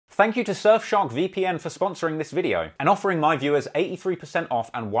Thank you to Surfshark VPN for sponsoring this video and offering my viewers 83% off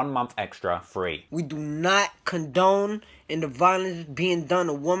and 1 month extra free. We do not condone in the violence being done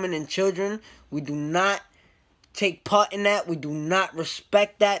to women and children. We do not take part in that. We do not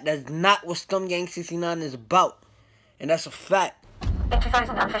respect that. That's not what Scum Gang 6IX9INE is about. And that's a fact. In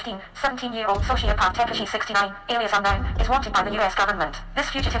 2015, 17-year-old sociopath 6IX9INE, alias unknown, is wanted by the US government. This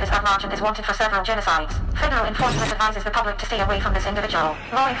fugitive is at large and is wanted for several genocides. Federal enforcement advises the public to stay away from this individual.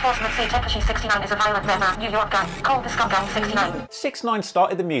 Law enforcement say 6IX9INE is a violent member, New York gang, called the Scum Gang 6IX9INE. 6IX9INE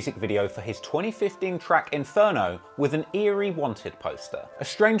started the music video for his 2015 track Inferno with an eerie wanted poster. A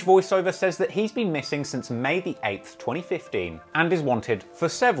strange voiceover says that he's been missing since May the 8th, 2015 and is wanted for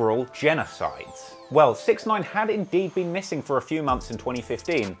several genocides. Well, 6IX9INE had indeed been missing for a few months in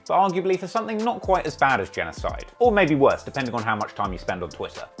 2015, but arguably for something not quite as bad as genocide. Or maybe worse, depending on how much time you spend on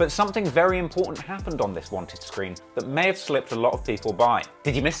Twitter. But something very important happened on this wanted screen that may have slipped a lot of people by.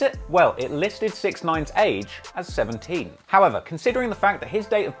 Did you miss it? Well, it listed 6IX9INE's age as 17. However, considering the fact that his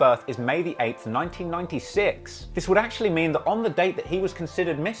date of birth is May the 8th, 1996, this would actually mean that on the date that he was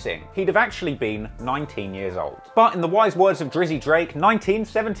considered missing, he'd have actually been 19 years old. But in the wise words of Drizzy Drake, 19,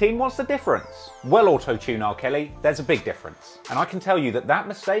 17, what's the difference? Well, auto-tune R. Kelly, there's a big difference. And I can tell you that that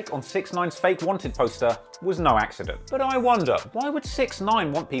mistake on 6IX9INE's fake wanted poster was no accident. But I wonder, why would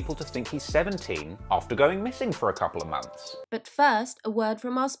 6IX9INE want people to think he's 17 after going missing for a couple of months? But first, a word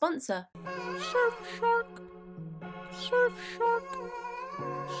from our sponsor. Surfshark. Surfshark.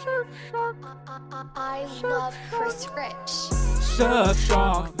 Surfshark. I love Chris Rich.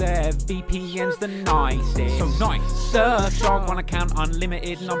 Surfshark, their VPN's the nicest. So nice. Surfshark, one account,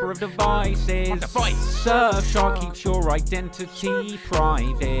 unlimited number of devices. One device. Surfshark keeps your identity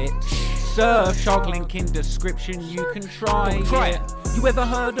private. Surfshark, link in description, you can try it. You ever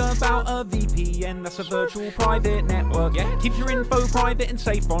heard about a VPN? That's a virtual private network. Yeah. Keeps your info private and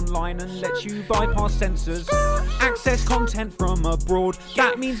safe online and lets you bypass censors. Access content from abroad.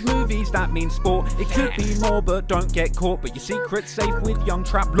 That means movies, that means sport. It could be more, but don't get caught. But your secret's safe with Young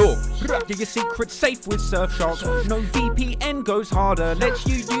Trap Law. Yeah, your secret's safe with Surfshark. No VPN goes harder. Lets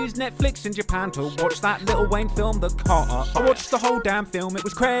you use Netflix in Japan to watch that Lil Wayne film, The Carter. I watched the whole damn film, it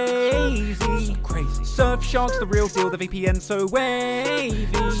was crazy. So crazy. Surfshark's the real deal, the VPN's so wavy.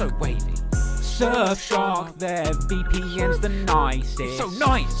 So wavy. Surfshark, their VPN's the nicest. So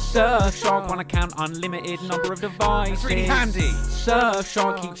nice. Surfshark, one account, unlimited number of devices. That's really handy.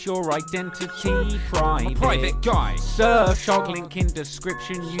 Surfshark keeps your identity private. I'm a private guy. Surfshark, link in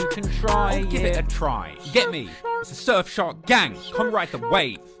description, you can try give it a try. Get me? It's the Surfshark gang. Come ride the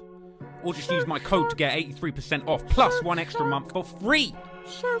wave. Or just use my code to get 83% off plus 1 extra month for free.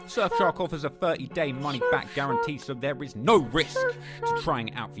 Surfshark offers a 30-day money-back guarantee, so there is no risk to trying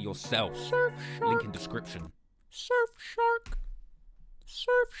it out for yourself. Link in description. Surfshark.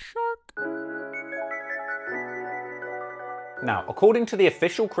 Surfshark. Now, according to the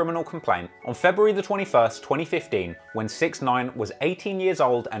official criminal complaint, on February the 21st, 2015, when 6IX9INE was 18 years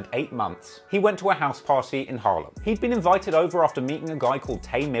old and 8 months, he went to a house party in Harlem. He'd been invited over after meeting a guy called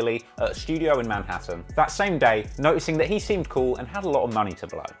Tay Millie at a studio in Manhattan that same day, noticing that he seemed cool and had a lot of money to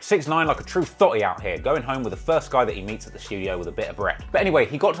blow. 6IX9INE like a true thotty out here, going home with the first guy that he meets at the studio with a bit of bread. But anyway,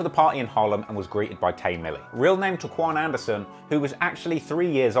 he got to the party in Harlem and was greeted by Tay Millie, real name Taquan Anderson, who was actually 3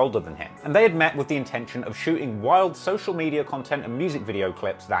 years older than him. And they had met with the intention of shooting wild social media content and music video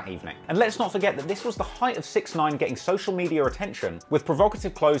clips that evening. And let's not forget that this was the height of 6IX9INE getting social media attention with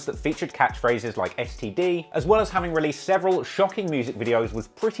provocative clothes that featured catchphrases like STD, as well as having released several shocking music videos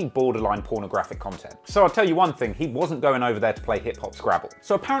with pretty borderline pornographic content. So I'll tell you one thing, he wasn't going over there to play hip-hop Scrabble.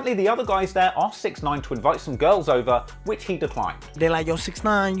 So apparently the other guys there asked 6IX9INE to invite some girls over, which he declined. They like, yo,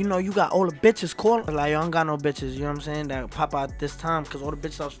 6IX9INE, you know, you got all the bitches call. Like, yo, I don't got no bitches, you know what I'm saying, that pop out this time, because all the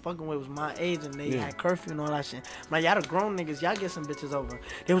bitches I was fucking with was my age and they had curfew and all that shit. I'm like, y'all the grown niggas, y'all get some bitches over.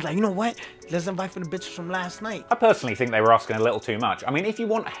 They was like, you know what? Let's invite for the bitches from last night. I personally think they were asking a little too much. I mean, if you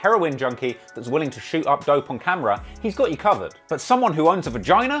want a heroin junkie that's willing to shoot up dope on camera, he's got you covered. But someone who owns a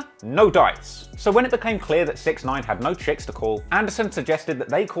vagina? No dice. So when it became clear that 6IX9INE had no chicks to call, Anderson suggested that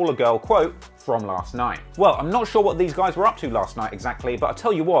they call a girl, quote, from last night. Well, I'm not sure what these guys were up to last night exactly, but I'll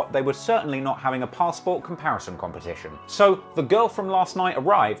tell you what, they were certainly not having a passport comparison competition. So the girl from last night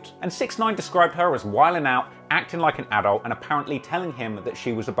arrived, and 6IX9INE described her as wilding out, acting like an adult, and apparently telling him that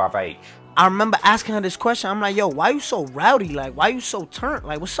she was above age. I remember asking her this question. I'm like, yo, why you so rowdy? Like, why you so turned?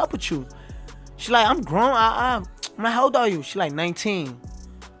 Like, what's up with you? She's like, I'm grown. I'm like, how old are you? She's like, 19.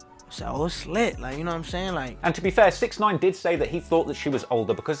 I said, oh, it's lit. Like, you know what I'm saying? Like, and to be fair, 6IX9INE did say that he thought that she was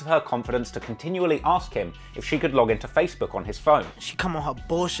older because of her confidence to continually ask him if she could log into Facebook on his phone. She come on her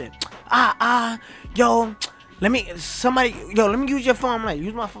bullshit. Yo, let me use your phone. I'm like,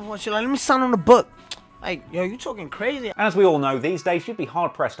 use my phone. She's like, let me sign on the book. Like, yo, you talking crazy. And as we all know, these days you'd be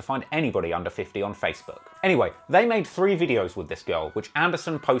hard pressed to find anybody under 50 on Facebook. Anyway, they made 3 videos with this girl, which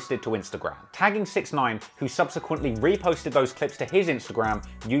Anderson posted to Instagram, tagging 6IX9INE, who subsequently reposted those clips to his Instagram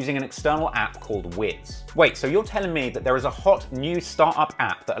using an external app called Wiz. Wait, so you're telling me that there is a hot new startup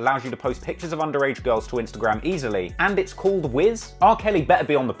app that allows you to post pictures of underage girls to Instagram easily, and it's called Wiz? R. Kelly better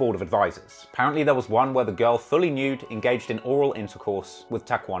be on the board of advisors. Apparently there was one where the girl, fully nude, engaged in oral intercourse with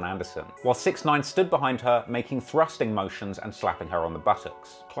Taquan Anderson, while 6IX9INE stood behind her, making thrusting motions and slapping her on the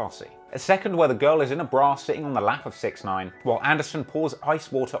buttocks. Classy. A second where the girl is in a bra sitting on the lap of 6IX9INE, while Anderson pours ice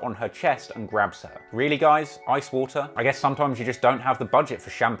water on her chest and grabs her. Really guys? Ice water? I guess sometimes you just don't have the budget for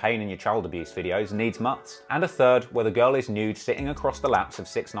champagne in your child abuse videos, needs mutts. And a third where the girl is nude sitting across the laps of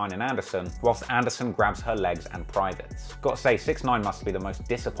 6IX9INE and Anderson, whilst Anderson grabs her legs and privates. Gotta say, 6IX9INE must be the most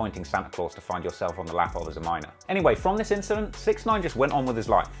disappointing Santa Claus to find yourself on the lap of as a minor. Anyway, from this incident, 6IX9INE just went on with his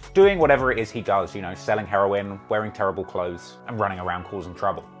life, doing whatever it is he does, you know, selling heroin, wearing terrible clothes, and running around causing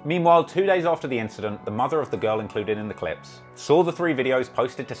trouble. Meanwhile, 2 days after the incident, the mother of the girl included in the clips saw the 3 videos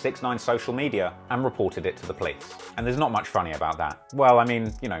posted to 6IX9INE's social media and reported it to the police. And there's not much funny about that. Well, I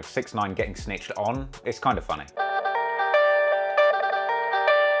mean, you know, 6IX9INE getting snitched on, it's kind of funny.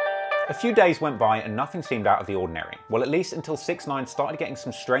 A few days went by and nothing seemed out of the ordinary. Well, at least until 6IX9INE started getting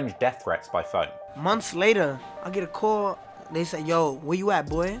some strange death threats by phone. Months later, I get a call. They say, yo, where you at,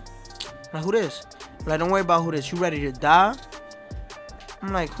 boy? I'm like, who this? I'm like, don't worry about who this. You ready to die?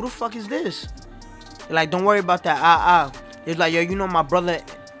 I'm like, who the fuck is this? They're like, don't worry about that. It's like, yo, you know my brother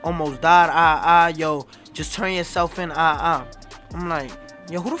almost died. Yo, just turn yourself in. I'm like,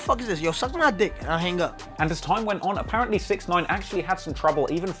 yo, who the fuck is this? Yo, suck my dick. And I hang up. And as time went on, apparently 6IX9INE actually had some trouble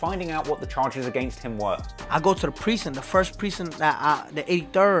even finding out what the charges against him were. I go to the precinct, the first precinct that the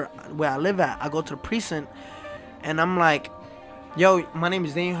 83rd where I live at. I go to the precinct and I'm like, yo, my name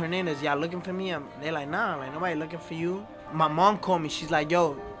is Daniel Hernandez. Y'all looking for me? They're like, nah, like nobody looking for you. My mom called me. She's like,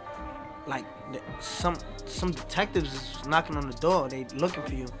 yo, like some detectives is knocking on the door. They looking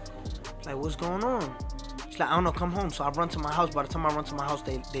for you. Like, what's going on? She's like, I don't know, come home. So I run to my house. By the time I run to my house,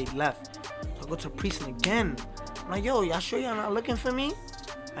 they left. So I go to the precinct again. I'm like, yo, y'all sure y'all not looking for me?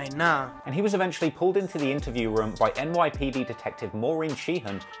 Like, nah. And he was eventually pulled into the interview room by NYPD detective Maureen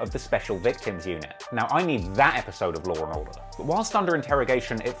Sheehan of the Special Victims Unit. Now, I need that episode of Law & Order. But whilst under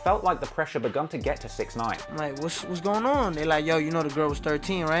interrogation, it felt like the pressure begun to get to 6IX9INE. I'm like, what's going on? They're like, yo, you know the girl was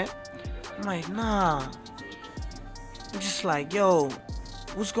 13, right? I'm like, nah. I'm just like, yo,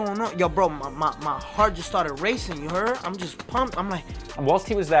 what's going on? Yo, bro, my heart just started racing, you heard? I'm just pumped. I'm like... And whilst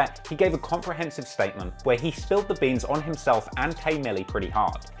he was there, he gave a comprehensive statement where he spilled the beans on himself and Tay Millie pretty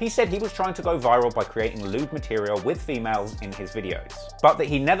hard. He said he was trying to go viral by creating lewd material with females in his videos, but that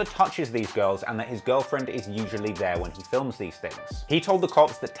he never touches these girls and that his girlfriend is usually there when he films these things. He told the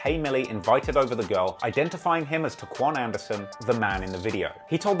cops that Tay Millie invited over the girl, identifying him as Taquan Anderson, the man in the video.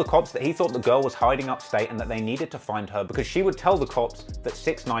 He told the cops that he thought the girl was hiding upstate and that they needed to find her because she would tell the cops that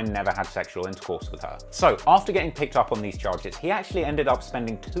 6IX9INE never had sexual intercourse with her. So, after getting picked up on these charges, he actually ended up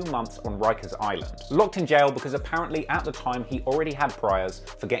spending 2 months on Rikers Island, locked in jail because apparently at the time he already had priors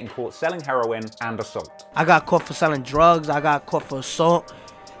for getting caught selling heroin and assault. I got caught for selling drugs, I got caught for assault.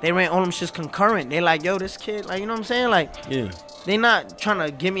 They ran all them shits concurrent. They like, yo, this kid, like, you know what I'm saying? Like, yeah. They not trying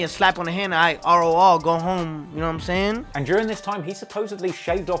to give me a slap on the hand, I ROR, go home, you know what I'm saying? And during this time, he supposedly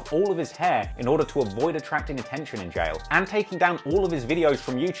shaved off all of his hair in order to avoid attracting attention in jail, and taking down all of his videos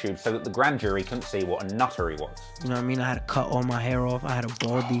from YouTube so that the grand jury couldn't see what a nutter he was. You know what I mean? I had to cut all my hair off. I had a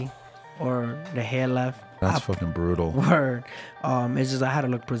baldy, or the hair left. That's fucking brutal. Word. It's just I had to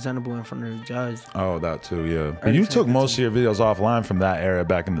look presentable in front of the judge. Oh, that too, yeah. But you took most of your videos offline from that era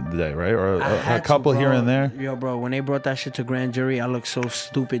back in the day, right? Or a couple here and there? Yo, bro, when they brought that shit to grand jury, I looked so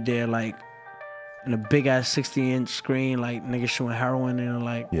stupid there, like, in a big-ass 60-inch screen, like, niggas shooting heroin and,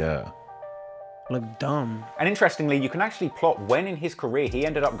 like... Yeah. Look dumb. And interestingly, you can actually plot when in his career he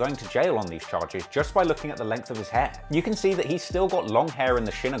ended up going to jail on these charges just by looking at the length of his hair. You can see that he's still got long hair in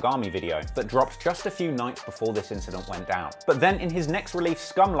the Shinigami video that dropped just a few nights before this incident went down. But then in his next release,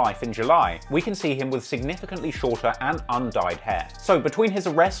 Scum Life, in July, we can see him with significantly shorter and undyed hair. So between his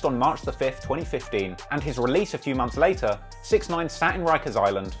arrest on March the 5th, 2015, and his release a few months later, 6IX9INE sat in Rikers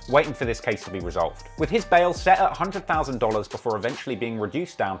Island, waiting for this case to be resolved, with his bail set at $100,000 before eventually being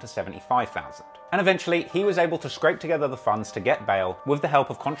reduced down to $75,000. And eventually, he was able to scrape together the funds to get bail with the help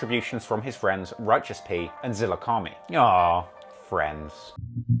of contributions from his friends Righteous P and Zilla Kami. Aww, friends.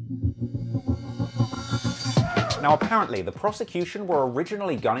 Now apparently, the prosecution were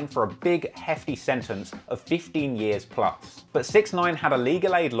originally gunning for a big, hefty sentence of 15 years plus. But 6ix9ine had a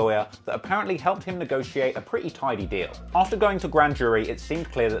legal aid lawyer that apparently helped him negotiate a pretty tidy deal. After going to grand jury, it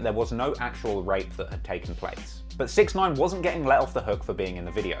seemed clear that there was no actual rape that had taken place. But 6ix9ine wasn't getting let off the hook for being in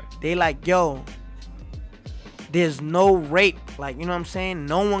the video. They like, yo, there's no rape. Like, you know what I'm saying?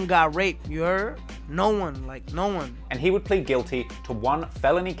 No one got raped, you heard? No one, like no one. And he would plead guilty to 1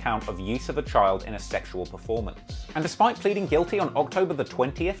 felony count of use of a child in a sexual performance. And despite pleading guilty on October the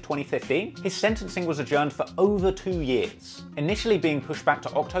 20th, 2015, his sentencing was adjourned for over 2 years, initially being pushed back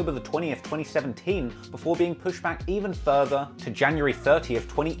to October the 20th, 2017, before being pushed back even further to January 30th,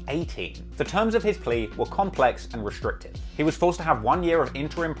 2018. The terms of his plea were complex and restrictive. He was forced to have 1 year of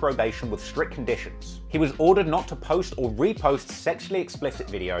interim probation with strict conditions. He was ordered not to post or repost sexually explicit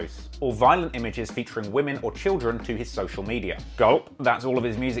videos or violent images featuring women or children to his social media. Gulp, that's all of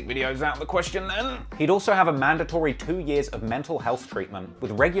his music videos out of the question then. He'd also have a mandatory 2 years of mental health treatment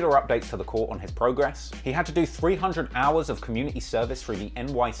with regular updates to the court on his progress. He had to do 300 hours of community service through the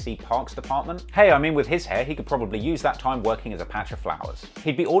NYC Parks Department. Hey, I mean, with his hair, he could probably use that time working as a patch of flowers.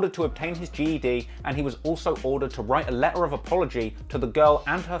 He'd be ordered to obtain his GED, and he was also ordered to write a letter of apology to the girl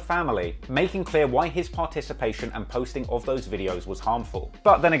and her family, making clear why his participation and posting of those videos was harmful.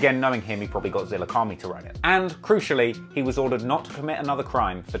 But then again, knowing him, he probably got Zilla Kami to write it. And crucially, he was ordered not to commit another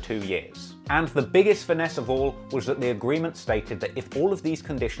crime for 2 years. And the biggest finesse of all was that the agreement stated that if all of these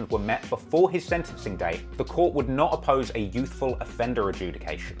conditions were met before his sentencing date, the court would not oppose a youthful offender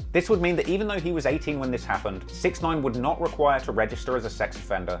adjudication. This would mean that even though he was 18 when this happened, 6ix9ine would not require to register as a sex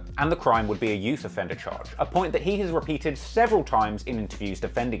offender, and the crime would be a youth offender charge, a point that he has repeated several times in interviews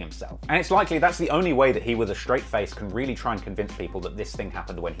defending himself. And it's likely that's the only way that he with a straight face can really try and convince people that this thing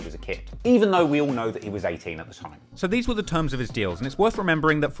happened when he was a kid, even though we all know that he was 18 at the time. So these were the terms of his deals, and it's worth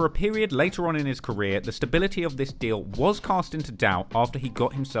remembering that for a period later on in his career, the stability of this deal was cast into doubt after he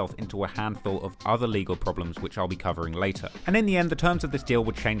got himself into a handful of other legal problems, which I'll be covering later. And in the end, the terms of this deal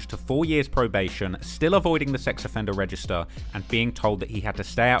would change to 4 years probation, still avoiding the sex offender register, and being told that he had to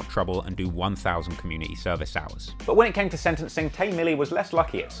stay out of trouble and do 1,000 community service hours. But when it came to sentencing, Tay Millie was less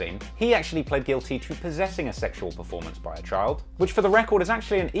lucky, it seemed. He actually pled guilty to possessing a sexual performance by a child, which for the record is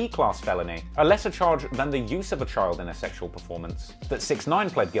actually an E-class felony, a lesser charge than the use of a child in a sexual performance that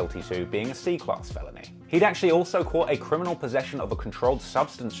 6ix9ine pled guilty to being a C-class felony. He'd actually also caught a criminal possession of a controlled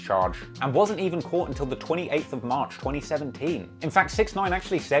substance charge and wasn't even caught until the 28th of March 2017. In fact, 6ix9ine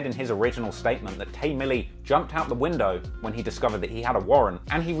actually said in his original statement that Tay Millie jumped out the window when he discovered that he had a warrant,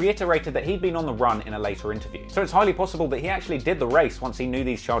 and he reiterated that he'd been on the run in a later interview. So it's highly possible that he actually did the race once he knew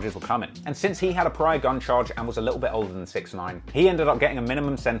these charges were coming. And since he had a prior gun charge and was a little bit older than 6ix9ine, he ended up getting a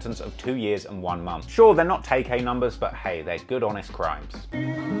minimum sentence of 2 years and 1 month. Sure, they're not take-A numbers, but hey, they're good honest crimes.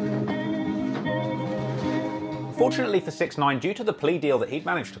 Fortunately for 6ix9ine, due to the plea deal that he'd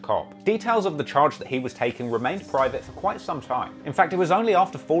managed to cop, details of the charge that he was taking remained private for quite some time. In fact, it was only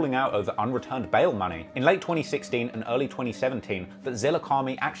after falling out over unreturned bail money in late 2016 and early 2017 that Zilla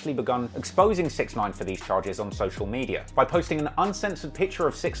Kami actually begun exposing 6ix9ine for these charges on social media by posting an uncensored picture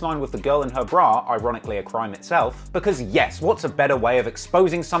of 6ix9ine with the girl in her bra, ironically a crime itself, because yes, what's a better way of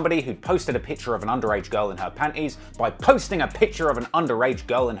exposing somebody who'd posted a picture of an underage girl in her panties by posting a picture of an underage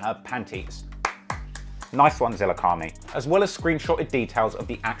girl in her panties? Nice one, Zilla Kami, as well as screenshotted details of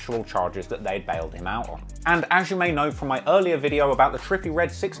the actual charges that they'd bailed him out on. And as you may know from my earlier video about the Trippie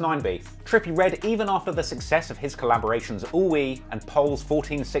Redd 6ix9ine beef, Trippie Redd, even after the success of his collaborations Ooh and Pole's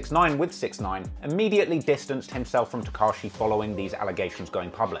 1469 with 6ix9ine, immediately distanced himself from Tekashi following these allegations going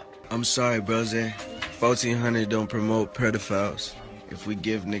public. I'm sorry, brother. 1400 don't promote pedophiles. If we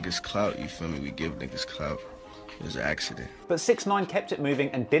give niggas clout, you feel me? We give niggas clout. It was an accident. But 6ix9ine kept it moving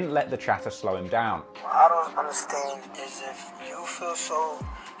and didn't let the chatter slow him down. What I don't understand is if you feel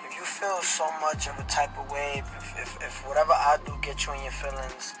so much of a type of way, if whatever I do gets you in your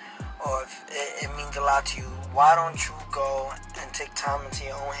feelings, or if it means a lot to you, why don't you go and take time into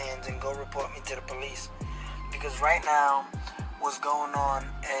your own hands and go report me to the police? Because right now, what's going on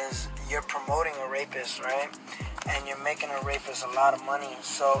is you're promoting a rapist, right? And you're making a rapist a lot of money.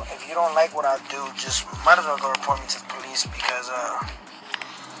 So if you don't like what I do, just might as well go report me to the police, because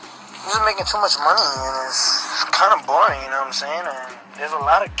this is making too much money and it's kind of boring, you know what I'm saying? And there's a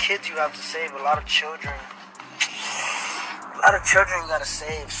lot of kids you have to save, a lot of children. A lot of children you gotta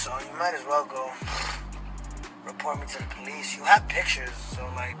save, so you might as well go report me to the police. You have pictures, so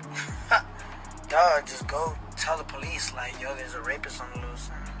like, duh, just go tell the police, like, yo, there's a rapist on the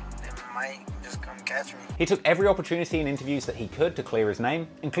loose, and they might just come catch me. He took every opportunity in interviews that he could to clear his name,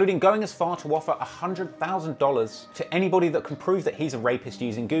 including going as far to offer $100,000 to anybody that can prove that he's a rapist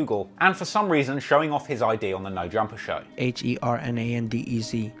using Google, and for some reason showing off his ID on the No Jumper show.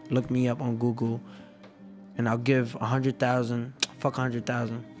 HERNANDEZ. Look me up on Google, and I'll give 100,000. Fuck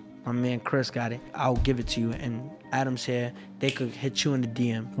 100,000. My man Chris got it. I'll give it to you, and Adam's here. They could hit you in the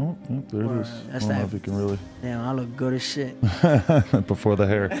DM. Oh, there it is. That's I don't know if you can really. Damn, I look good as shit. Before the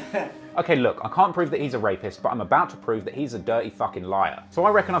hair. Okay, look, I can't prove that he's a rapist, but I'm about to prove that he's a dirty fucking liar. So I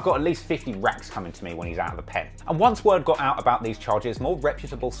reckon I've got at least 50 racks coming to me when he's out of the pen. And once word got out about these charges, more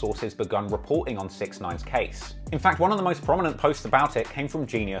reputable sources begun reporting on 6IX9's case. In fact, one of the most prominent posts about it came from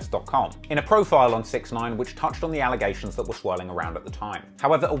Genius.com, in a profile on 6IX9 which touched on the allegations that were swirling around at the time.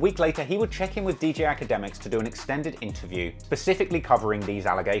 However, a week later, he would check in with DJ Academics to do an extended interview specifically covering these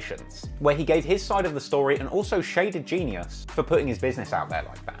allegations, where he gave his side of the story and also shaded Genius for putting his business out there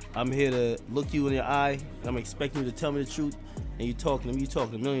like that. I'm here to look you in your eye, and I'm expecting you to tell me the truth, and you talking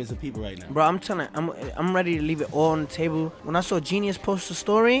to millions of people right now. Bro, I'm telling you, I'm ready to leave it all on the table. When I saw Genius post the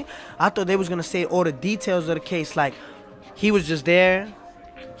story, I thought they was gonna say all the details of the case, like he was just there,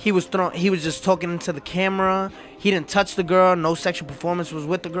 he was just talking into the camera, he didn't touch the girl, no sexual performance was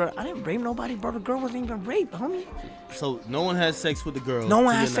with the girl. I didn't rape nobody, bro. The girl wasn't even raped, homie. So no one had sex with the girl. No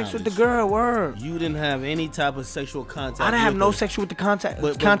one had sex with the girl, word. You didn't have any type of sexual contact. I didn't have no sexual contact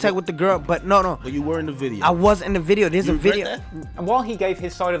with the girl, but no. But you were in the video. I was in the video. There's a video. And while he gave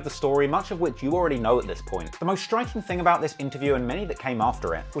his side of the story, much of which you already know at this point, the most striking thing about this interview and many that came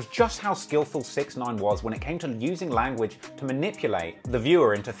after it was just how skillful 6IX9 was when it came to using language to manipulate the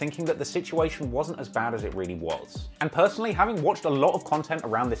viewer into thinking that the situation wasn't as bad as it really was. And personally, having watched a lot of content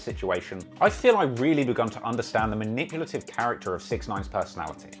around this situation, I feel I really begun to understand the manipulative character of 6IX9's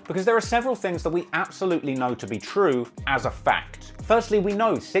personality. Because there are several things that we absolutely know to be true as a fact. Firstly, we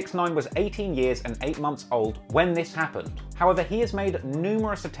know 6IX9 was 18 years and 8 months old when this happened. However, he has made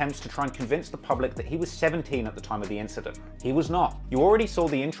numerous attempts to try and convince the public that he was 17 at the time of the incident. He was not. You already saw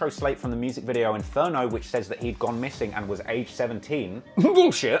the intro slate from the music video Inferno, which says that he'd gone missing and was age 17.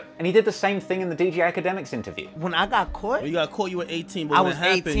 Bullshit. And he did the same thing in the DJ Academics interview. When I got caught? When you got caught, you were 18, but I when was it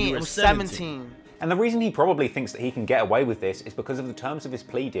happened, 18, you were it was 17. And the reason he probably thinks that he can get away with this is because of the terms of his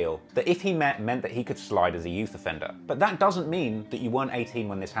plea deal, that if he meant that he could slide as a youth offender. But that doesn't mean that you weren't 18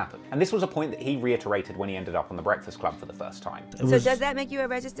 when this happened. And this was a point that he reiterated when he ended up on the Breakfast Club for the first time. So does that make you a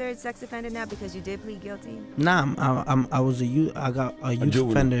registered sex offender now because you did plead guilty? Nah, I was a youth. I got a youth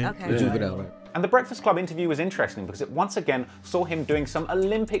offender. Okay. Juvenile, right? And the Breakfast Club interview was interesting because it once again saw him doing some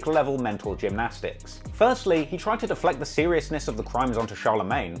Olympic level mental gymnastics. Firstly, he tried to deflect the seriousness of the crimes onto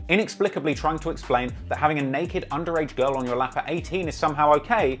Charlemagne, inexplicably trying to explain that having a naked underage girl on your lap at 18 is somehow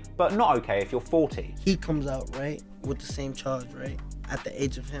okay, but not okay if you're 40. He comes out, right, with the same charge, right, at the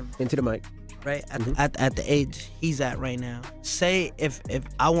age of him. Into the mic. Right, at the age he's at right now. Say if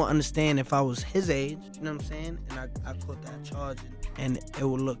I won't understand if I was his age, you know what I'm saying, and I caught that charge, and it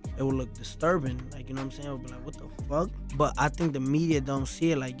would look disturbing, like, you know what I'm saying, it would be like, what the fuck? But I think the media don't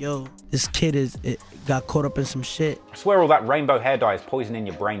see it like, yo, this kid got caught up in some shit. I swear all that rainbow hair dye is poisoning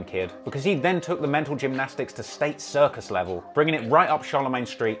your brain, kid. Because he then took the mental gymnastics to state circus level, bringing it right up Charlemagne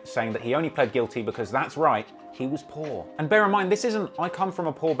Street, saying that he only pled guilty because that's right, he was poor. And bear in mind, this isn't, I come from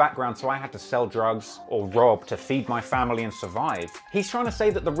a poor background so I had to sell drugs or rob to feed my family and survive. He's trying to say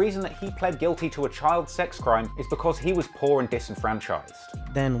that the reason that he pled guilty to a child sex crime is because he was poor and disenfranchised.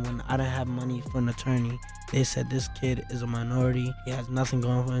 Then when I didn't have money for an attorney, they said this kid is a minority, he has nothing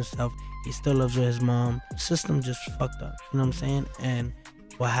going for himself, he still lives with his mom. The system just fucked up, you know what I'm saying? And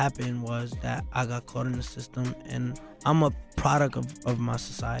what happened was that I got caught in the system, and I'm a product of my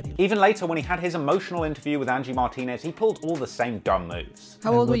society. Even later, when he had his emotional interview with Angie Martinez, he pulled all the same dumb moves.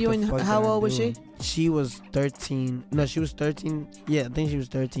 How old were you and how old was she? She was 13. No, she was 13. Yeah, I think she was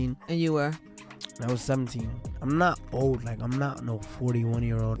 13. And you were? I was 17. I'm not old. Like, I'm not no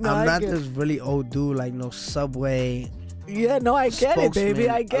 41-year-old. No, I'm not this really old dude, like no Subway. Yeah, no, I get it, baby.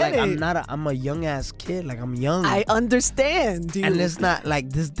 I get it. I'm a young ass kid. Like, I'm young. I understand, dude. And it's not like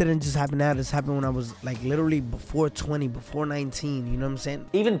this didn't just happen now. This happened when I was like literally before 20, before 19. You know what I'm saying?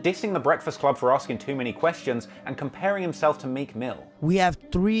 Even dissing the Breakfast Club for asking too many questions and comparing himself to Meek Mill. We have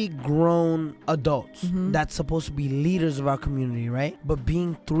 3 grown adults that's supposed to be leaders of our community, right? But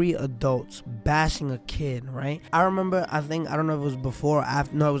being 3 adults bashing a kid, right? I remember, I don't know if it was before or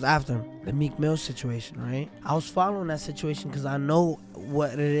after. No, it was after the Meek Mill situation, right? I was following that situation because I know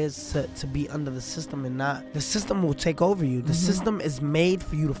what it is to be under the system, and not the system will take over you. The system is made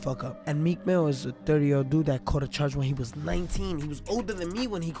for you to fuck up. And Meek Mill is a 30-year-old dude that caught a charge when he was 19. He was older than me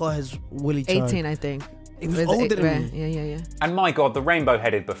when he caught his Willie charge. 18, I think. He was older than me. Yeah. And my god, the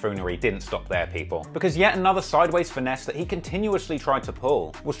rainbow-headed buffoonery didn't stop there, people. Because yet another sideways finesse that he continuously tried to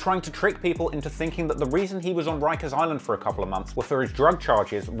pull was trying to trick people into thinking that the reason he was on Rikers Island for a couple of months were for his drug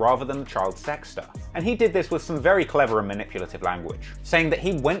charges rather than the child sex stuff. And he did this with some very clever and manipulative language, saying that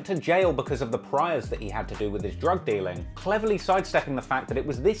he went to jail because of the priors that he had to do with his drug dealing, cleverly sidestepping the fact that it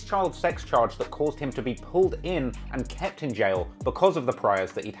was this child sex charge that caused him to be pulled in and kept in jail because of the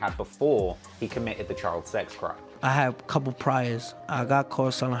priors that he'd had before he committed the child sex crime. I had a couple priors. I got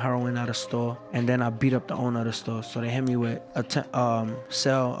caught selling heroin at a store, and then I beat up the owner of the store. So they hit me with a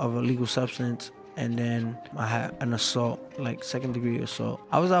sale of illegal substance, and then I had an assault, like second-degree assault.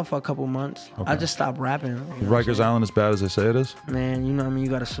 I was out for a couple months. Okay. I just stopped rapping. Rikers Island as bad as they say it is? Man, you know what I mean? You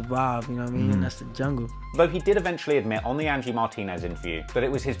gotta survive, you know what I mean? And that's the jungle. Though he did eventually admit on the Angie Martinez interview that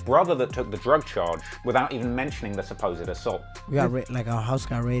it was his brother that took the drug charge without even mentioning the supposed assault. We got like our house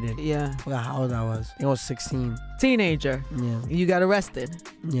got raided. Yeah. I forgot how old I was. I was 16. Teenager. Yeah. You got arrested.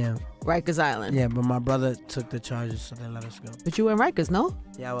 Yeah. Rikers Island. Yeah, but my brother took the charges, so they let us go. But you were in Rikers, no?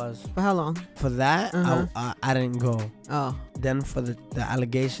 Yeah, I was. For how long? For that, I didn't go. Oh. Then for the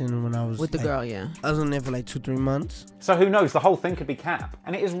allegation when I was with the like, girl, yeah. I was on there for like 2-3 months. So who knows, the whole thing could be cap.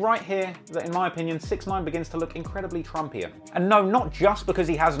 And it is right here that, in my opinion, 6ix9ine begins to look incredibly Trumpian. And no, not just because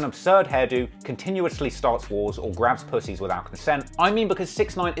he has an absurd hairdo, continuously starts wars, or grabs pussies without consent. I mean because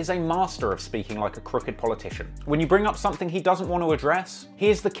 6ix9ine is a master of speaking like a crooked politician. When you bring up something he doesn't want to address, he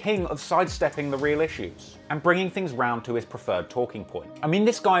is the king of sidestepping the real issues and bringing things round to his preferred talking point. I mean,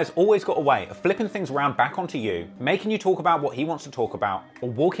 this guy has always got a way of flipping things round back onto you, making you talk about what he wants to talk about, or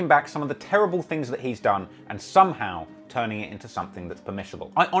walking back some of the terrible things that he's done and somehow turning it into something that's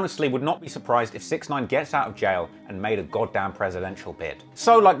permissible. I honestly would not be surprised if 6ix9ine gets out of jail and made a goddamn presidential bid.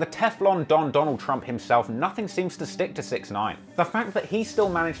 So like the Teflon Don Donald Trump himself, nothing seems to stick to 6ix9ine. The fact that he still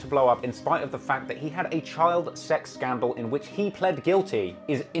managed to blow up in spite of the fact that he had a child sex scandal in which he pled guilty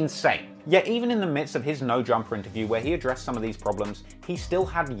is insane. Yet even in the midst of his No Jumper interview where he addressed some of these problems, he still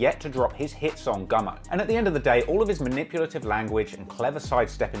had yet to drop his hit song Gummo. And at the end of the day, all of his manipulative language and clever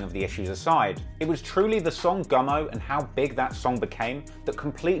sidestepping of the issues aside, it was truly the song Gummo and how big that song became that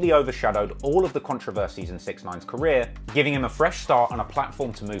completely overshadowed all of the controversies in 6ix9ine's career, giving him a fresh start and a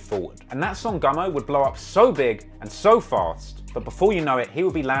platform to move forward. And that song Gummo would blow up so big and so fast, but before you know it, he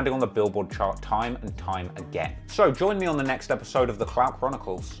would be landing on the Billboard chart time and time again. So join me on the next episode of the Clout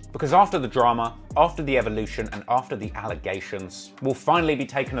Chronicles, because after the drama, after the evolution, and after the allegations, we'll finally be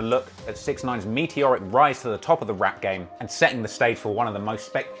taking a look at 6ix9ine's meteoric rise to the top of the rap game and setting the stage for one of the most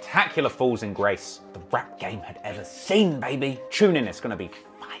spectacular falls in grace the rap game had ever seen, baby. Tune in, it's gonna be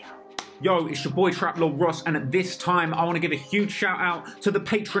fire. Yo, it's your boy Trap Lord Ross, and at this time, I want to give a huge shout out to the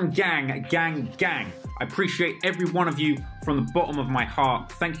Patreon gang. I appreciate every one of you from the bottom of my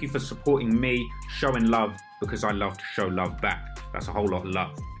heart. Thank you for supporting me, showing love, because I love to show love back. That's a whole lot of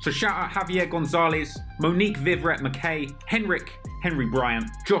love. So shout out Javier Gonzalez, Monique Vivret McKay, Henry Bryant,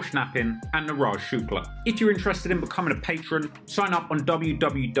 Josh Knappin, and Niraj Shukla. If you're interested in becoming a patron, sign up on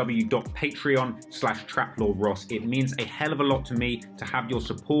www.patreon.com/TrapLordRoss. It means a hell of a lot to me to have your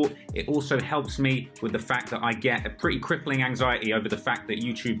support. It also helps me with the fact that I get a pretty crippling anxiety over the fact that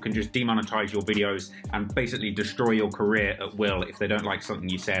YouTube can just demonetize your videos and basically destroy your career at will if they don't like something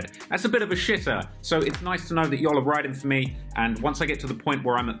you said. That's a bit of a shitter. So it's nice to know that y'all are riding for me. And once I get to the point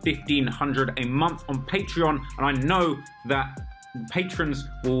where I'm at 1,500 a month on Patreon, and I know that patrons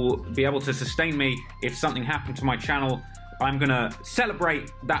will be able to sustain me if something happened to my channel, I'm gonna celebrate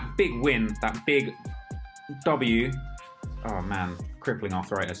that big win, that big W. Oh man, crippling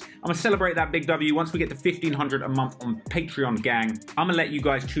arthritis. I'm gonna celebrate that big W once we get to 1,500 a month on Patreon, gang. I'm gonna let you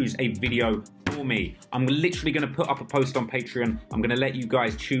guys choose a video for me. I'm literally gonna put up a post on Patreon. I'm gonna let you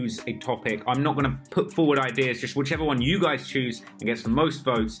guys choose a topic. I'm not gonna put forward ideas, just whichever one you guys choose and gets the most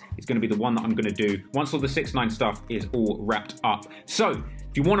votes is gonna be the one that I'm gonna do once all the 6ix9ine stuff is all wrapped up. So,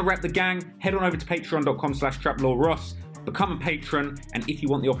 if you wanna rep the gang, head on over to patreon.com/TrapLordRoss. Become a patron, and if you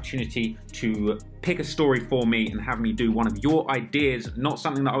want the opportunity to pick a story for me and have me do one of your ideas, not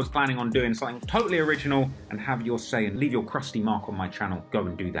something that I was planning on doing, something totally original, and have your say and leave your crusty mark on my channel, go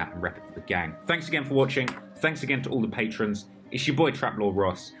and do that and rep it for the gang. Thanks again for watching. Thanks again to all the patrons. It's your boy Trap Lord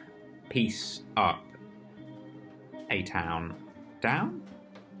Ross. Peace up. A-Town down?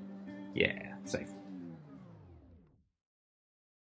 Yeah, safe.